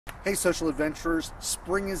Hey social adventurers,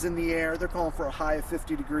 spring is in the air. They're calling for a high of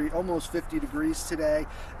 50 degrees, almost 50 degrees today.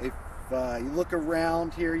 If you look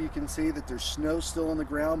around here, you can see that there's snow still on the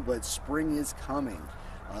ground, but spring is coming.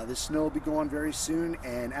 This snow will be gone very soon,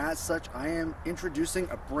 and as such, I am introducing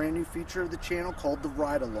a brand new feature of the channel called the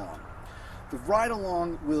Ride Along. The Ride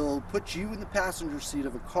Along will put you in the passenger seat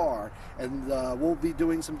of a car, and we'll be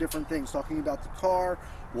doing some different things, talking about the car.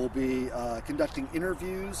 We'll be conducting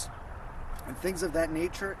interviews and things of that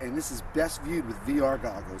nature, and this is best viewed with VR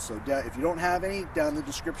goggles. So if you don't have any, down in the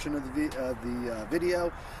description of the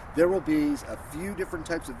video, there will be a few different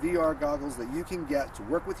types of VR goggles that you can get to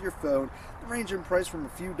work with your phone. They range in price from a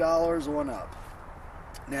few dollars on up.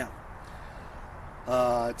 Now,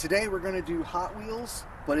 today we're going to do Hot Wheels,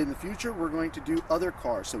 but in the future we're going to do other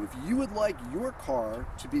cars. So if you would like your car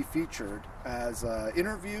to be featured as an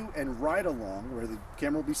interview and ride along, where the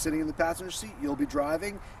camera will be sitting in the passenger seat, you'll be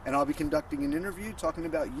driving, and I'll be conducting an interview talking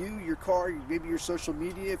about you, your car, maybe your social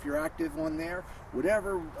media if you're active on there,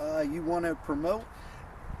 whatever you want to promote,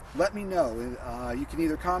 let me know. You can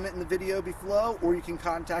either comment in the video below, or you can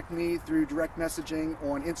contact me through direct messaging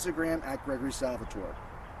on Instagram at Gregory Salvatore.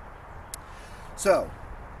 So,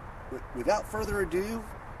 without further ado,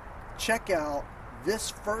 check out this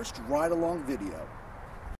first ride-along video.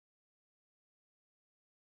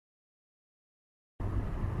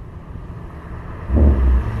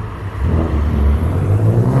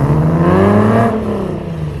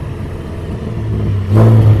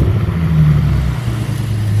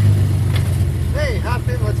 Hey, hop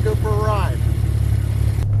in, let's go for a ride.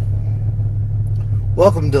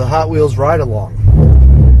 Welcome to the Hot Wheels ride-along.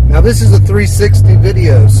 Now this is a 360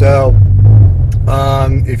 video, so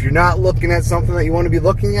if you're not looking at something that you want to be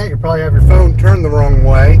looking at, you probably have your phone turned the wrong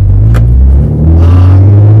way.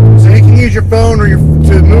 So you can use your phone to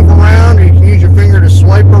move around, or you can use your finger to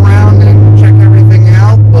swipe around and check everything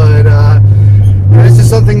out. But this is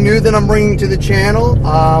something new that I'm bringing to the channel,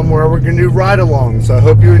 where we're going to do ride-along. So I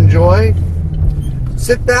hope you enjoy.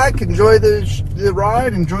 Sit back, enjoy the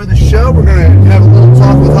ride, enjoy the show. We're going to have a little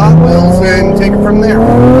talk with Hot Wheels and take it from there.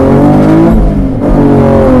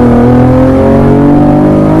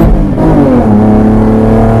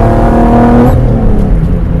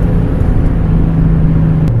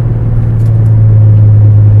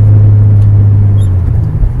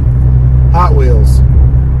 Hot Wheels.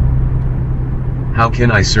 How can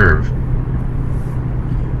I serve?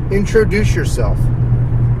 Introduce yourself.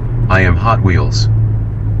 I am Hot Wheels.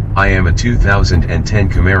 I am a 2010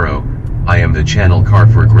 Camaro. I am the channel car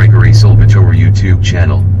for Gregory Salvatore YouTube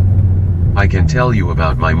channel. I can tell you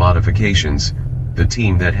about my modifications, the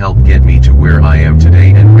team that helped get me to where I am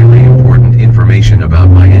today, and really important information about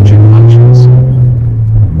my engine functions.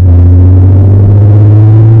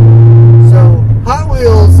 So Hot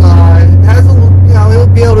Wheels has a, he'll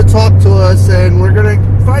be able to talk to us, and we're going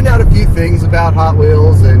to find out a few things about Hot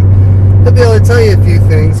Wheels, and he'll be able to tell you a few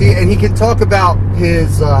things. He can talk about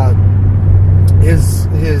his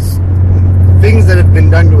things that have been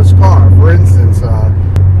done to his car. For instance,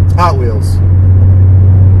 Hot Wheels.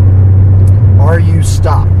 Are you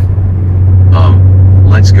stock?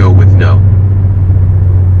 Let's go with no.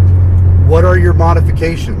 What are your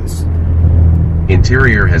modifications?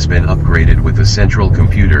 Interior has been upgraded with a central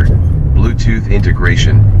computer, Bluetooth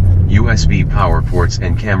integration, USB power ports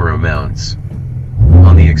and camera mounts.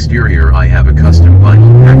 On the exterior I have a custom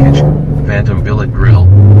vinyl package, phantom billet grille,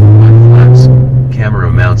 mud flaps, camera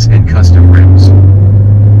mounts and custom rims.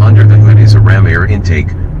 Under the hood is a ram air intake,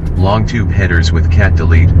 long tube headers with cat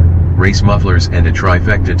delete, race mufflers and a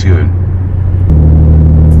trifecta tune.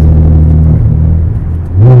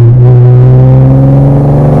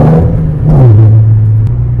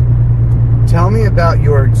 Tell me about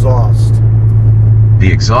your exhaust.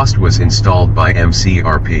 The exhaust was installed by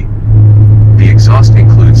MCRP. The exhaust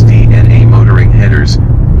includes DNA motoring headers,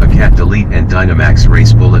 a cat delete and Dynamax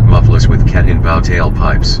race bullet mufflers with cat in bow tail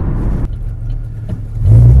pipes.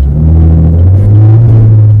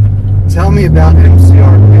 Tell me about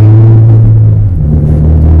MCRP.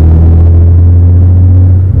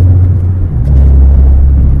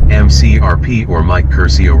 MCRP, or Mike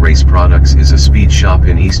Curcio Race Products, is a speed shop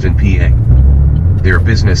in Easton, PA. Their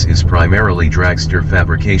business is primarily dragster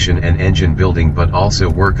fabrication and engine building, but also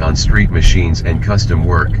work on street machines and custom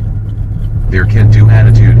work. Their can-do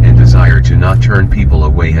attitude and desire to not turn people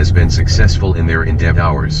away has been successful in their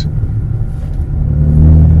endeavors.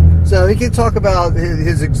 So he can talk about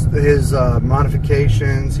his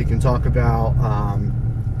modifications. He can talk about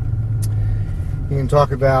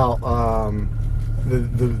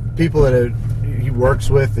the people that he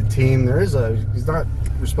works with, the team. He's not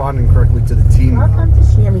responding correctly to the team. Welcome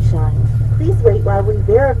to Chamois Shine. Please wait while we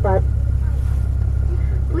verify.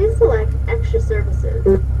 Please select extra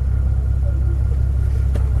services.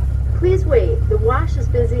 Please wait. The wash is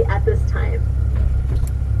busy at this time.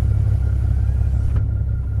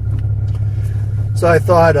 So I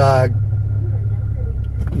thought,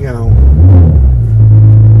 you know,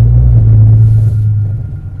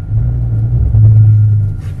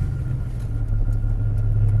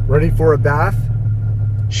 ready for a bath?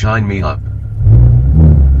 Shine me up.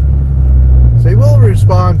 So he will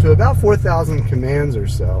respond to about 4,000 commands or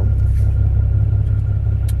so.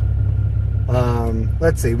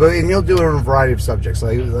 Let's see, and he'll do it on a variety of subjects.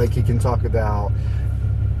 Like he can talk about,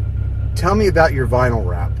 tell me about your vinyl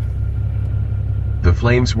wrap. The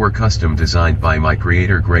flames were custom designed by my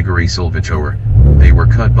creator Gregory Salvatore. They were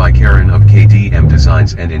cut by Karen of KDM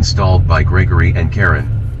Designs and installed by Gregory and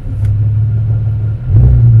Karen.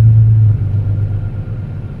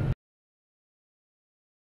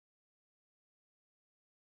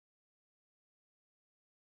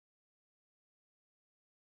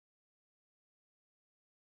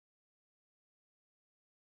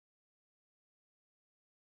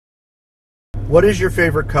 What is your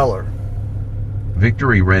favorite color?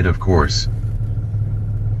 Victory red, of course.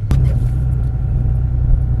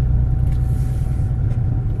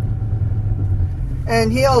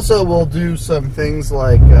 And he also will do some things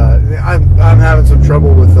like, I'm having some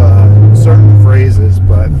trouble with certain phrases,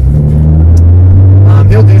 but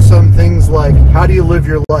he'll do some things like, how do you live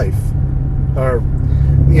your life? Or,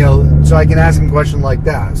 you know, so I can ask him a question like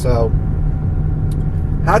that. So,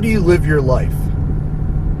 how do you live your life?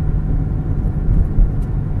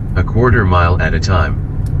 A quarter mile at a time.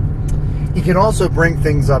 He can also bring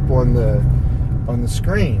things up on the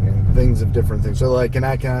screen and things of different things. So like, and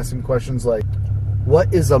I can ask him questions like,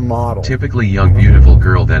 what is a model? Typically young beautiful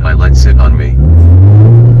girl that I let sit on me.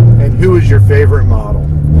 And who is your favorite model?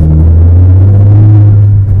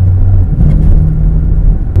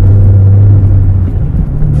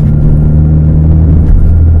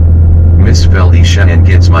 Miss Felicia Ann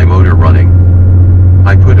gets my motor running.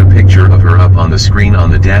 I put a picture of her up on the screen on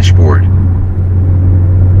the dashboard.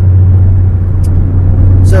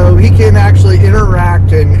 So he can actually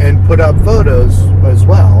interact and put up photos as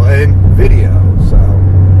well, and video. So,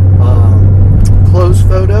 close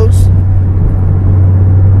photos.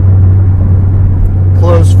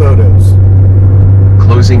 Close photos.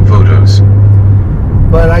 Closing photos.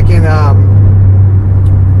 But I can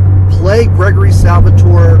play Gregory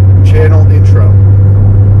Salvatore channel intro.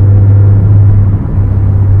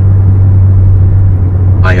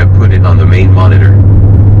 I have put it on the main monitor.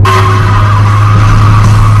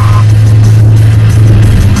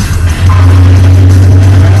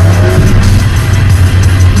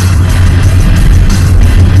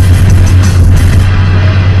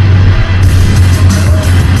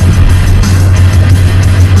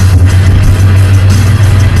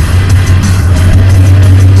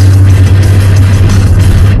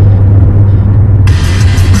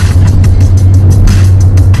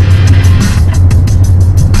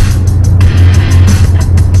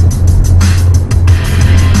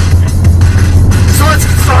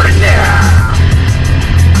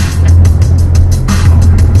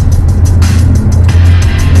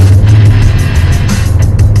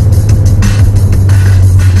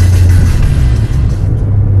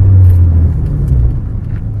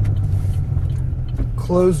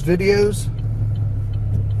 Close videos.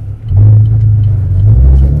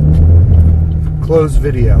 Close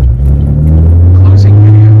video. Closing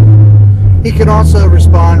video. He can also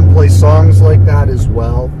respond and play songs like that as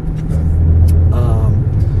well.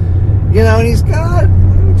 You know, and he's got,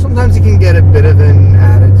 sometimes he can get a bit of an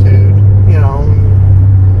attitude, you know.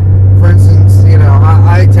 For instance, you know,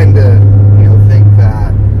 I tend to, you know, think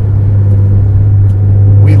that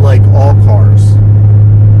we like all cars.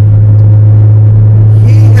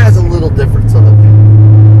 Has a little difference of opinion.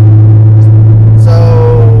 So,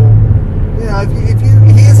 you know,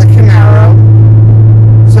 he is a Camaro.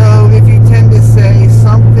 So if you tend to say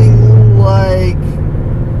something like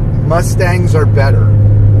Mustangs are better,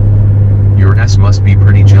 Your ass must be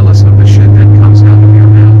pretty jealous of the shit that comes out of your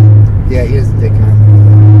mouth. yeah, he doesn't take kind of.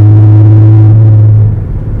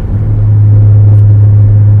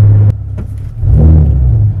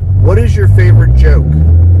 What is your favorite joke?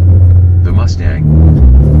 The Mustang.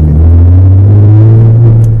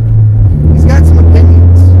 He's got some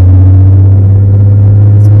opinions.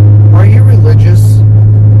 Are you religious?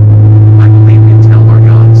 I believe in tell our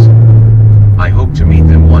gods. I hope to meet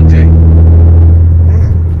them one day.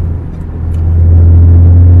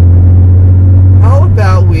 How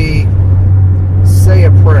about we say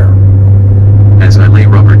a prayer? As I lay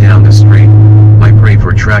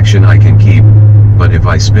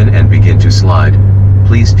spin and begin to slide.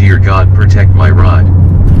 Please, dear God, protect my rod.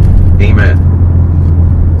 Amen.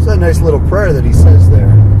 It's a nice little prayer that he says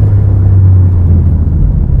there.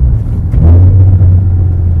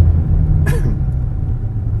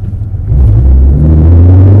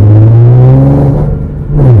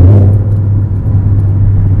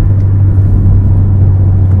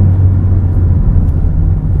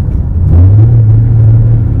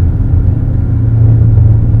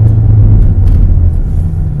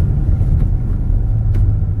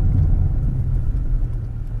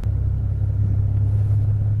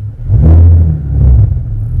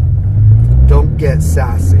 Get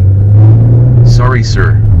sassy. Sorry,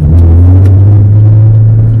 sir.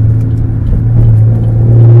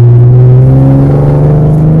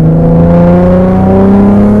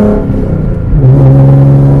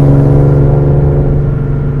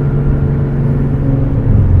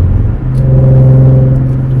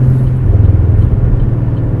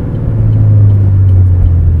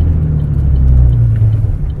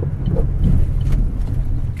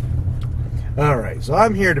 All right, so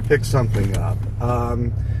I'm here to pick something up.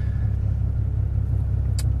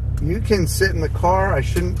 You can sit in the car. I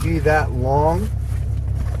shouldn't be that long.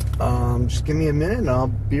 Just give me a minute and I'll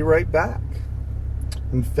be right back.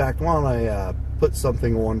 In fact, why don't I put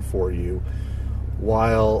something on for you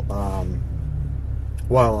while I'm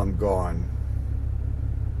gone.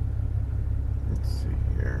 Let's see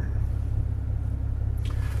here.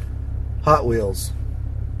 Hot Wheelz.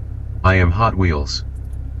 I am Hot Wheelz.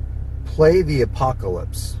 Play the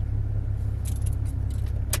Apocalypse.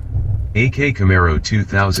 AK Camaro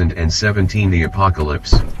 2017 The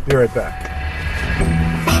Apocalypse. Be right back.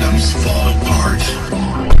 Atoms fall apart.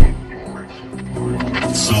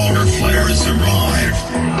 Solar flares arrive.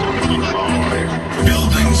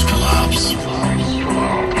 Buildings collapse.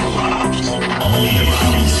 Only the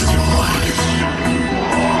people survive.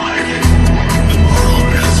 The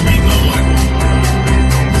world as we know it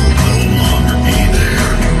will no longer be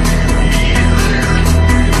there.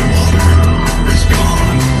 Water is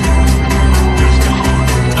gone.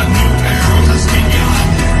 A new era has begun.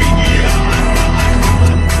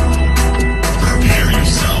 Prepare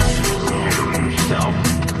yourself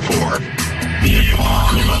for the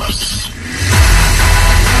apocalypse.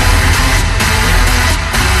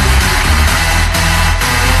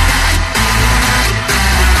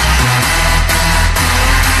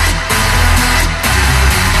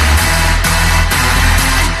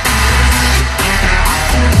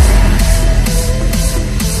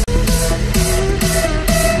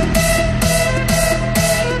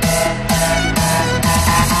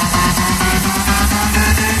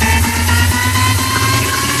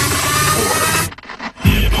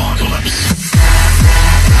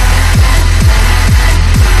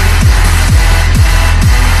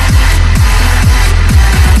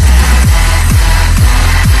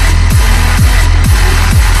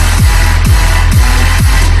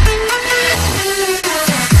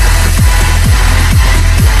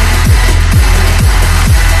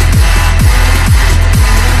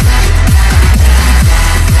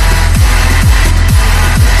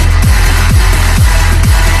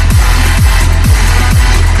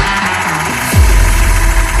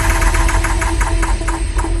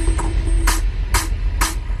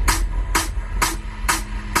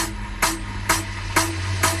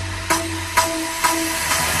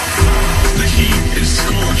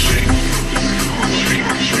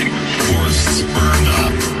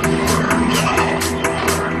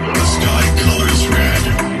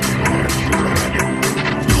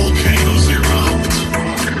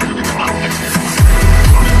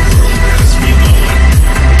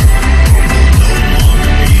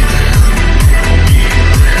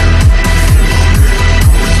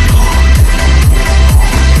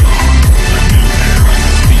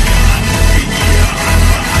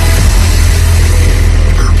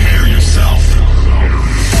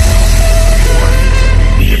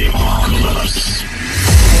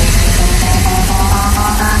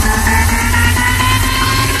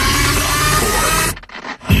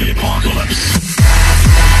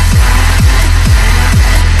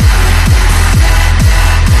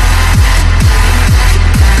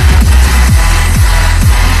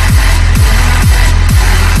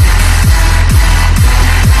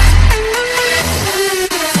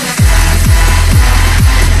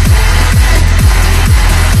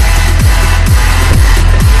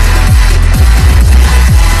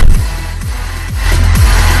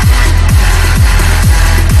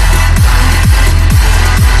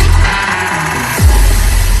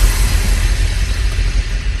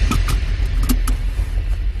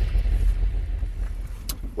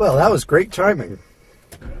 Well, that was great timing.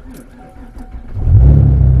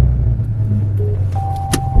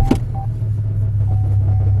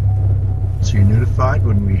 notified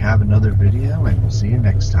when we have another video, and we'll see you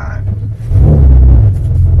next time.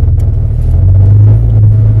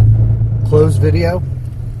 Close video.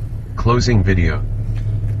 Closing video.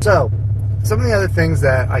 So, some of the other things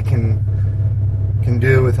that I can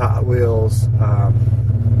do with Hot Wheels,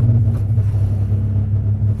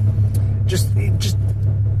 just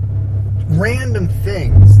random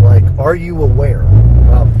things like, are you aware?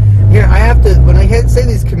 Yeah, I have to, when I say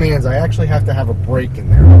these commands, I actually have to have a break in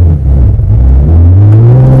there.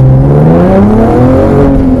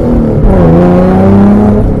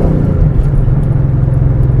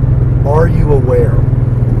 Are you aware?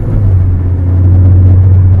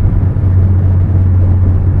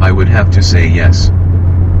 I would have to say yes.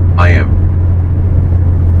 I am.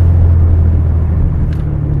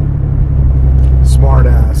 Smart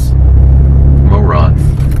ass. Moron.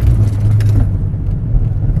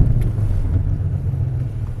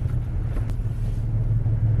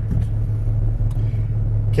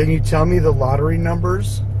 Can you tell me the lottery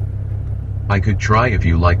numbers? I could try if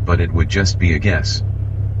you like, but it would just be a guess.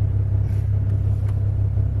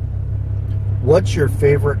 What's your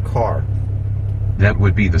favorite car? That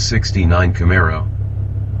would be the '69 Camaro.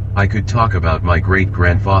 I could talk about my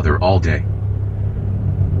great-grandfather all day.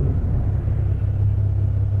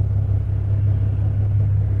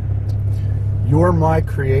 You're my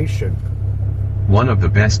creation. One of the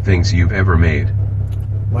best things you've ever made.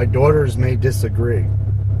 My daughters may disagree.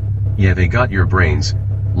 Yeah, they got your brains.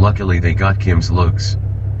 Luckily they got Kim's looks.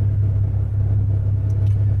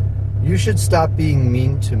 You should stop being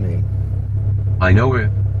mean to me. I know it.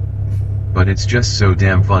 But it's just so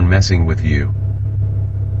damn fun messing with you.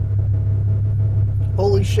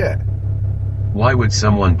 Holy shit. Why would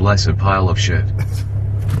someone bless a pile of shit?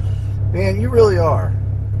 Man, you really are.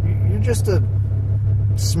 You're just a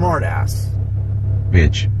smart ass.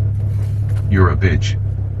 Bitch. You're a bitch.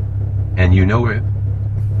 And you know it.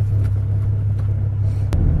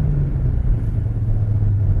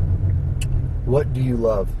 What do you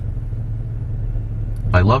love?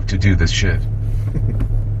 I love to do this shit.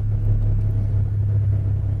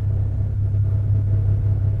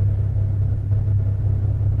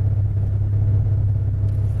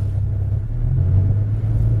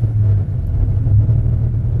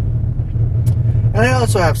 And I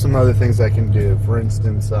also have some other things I can do. For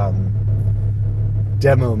instance,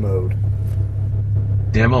 demo mode.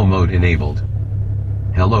 Demo mode enabled.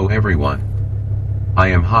 Hello everyone. I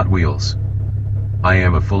am Hot Wheels. I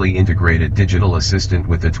am a fully integrated digital assistant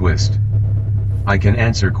with a twist. I can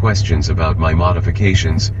answer questions about my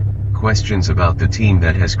modifications, questions about the team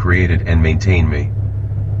that has created and maintained me.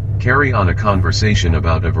 Carry on a conversation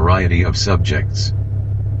about a variety of subjects.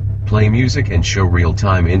 Play music and show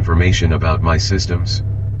real-time information about my systems.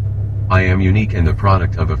 I am unique and the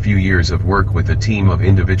product of a few years of work with a team of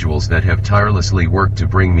individuals that have tirelessly worked to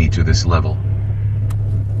bring me to this level.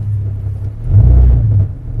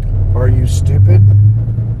 Are you stupid?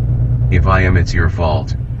 If I am, it's your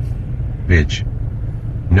fault. Bitch.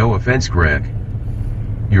 No offense, Greg.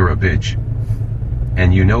 You're a bitch.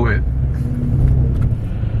 And you know it.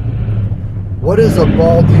 What is a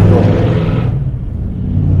bald eagle?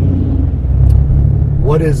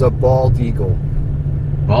 What is a bald eagle?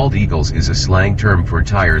 Bald eagles is a slang term for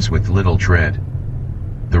tires with little tread.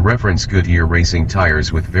 The reference Goodyear racing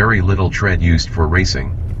tires with very little tread used for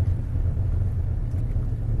racing.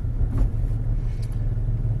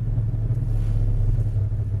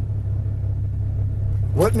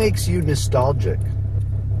 What makes you nostalgic?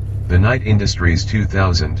 The Knight Industries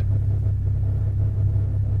 2000.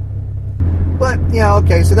 But, yeah,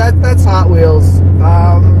 okay, so that's Hot Wheels.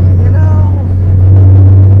 You know,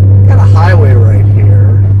 got a highway right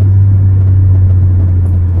here.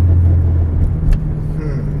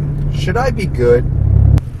 Should I be good?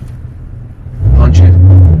 Punch it.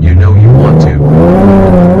 You know you want to.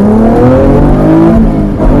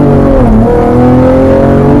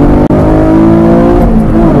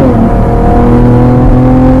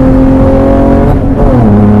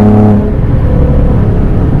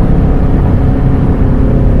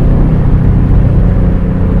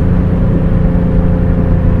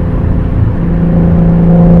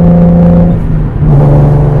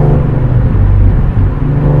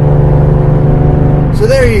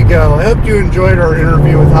 I hope you enjoyed our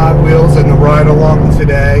interview with Hot Wheels and the ride along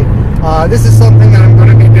today. This is something that I'm going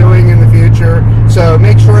to be doing in the future, so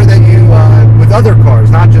make sure that you, with other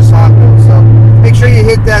cars, not just Hot Wheels, so make sure you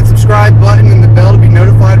hit that subscribe button and the bell to be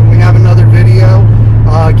notified when we have another video.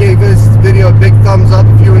 Give this video a big thumbs up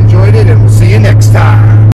if you enjoyed it, and we'll see you next time.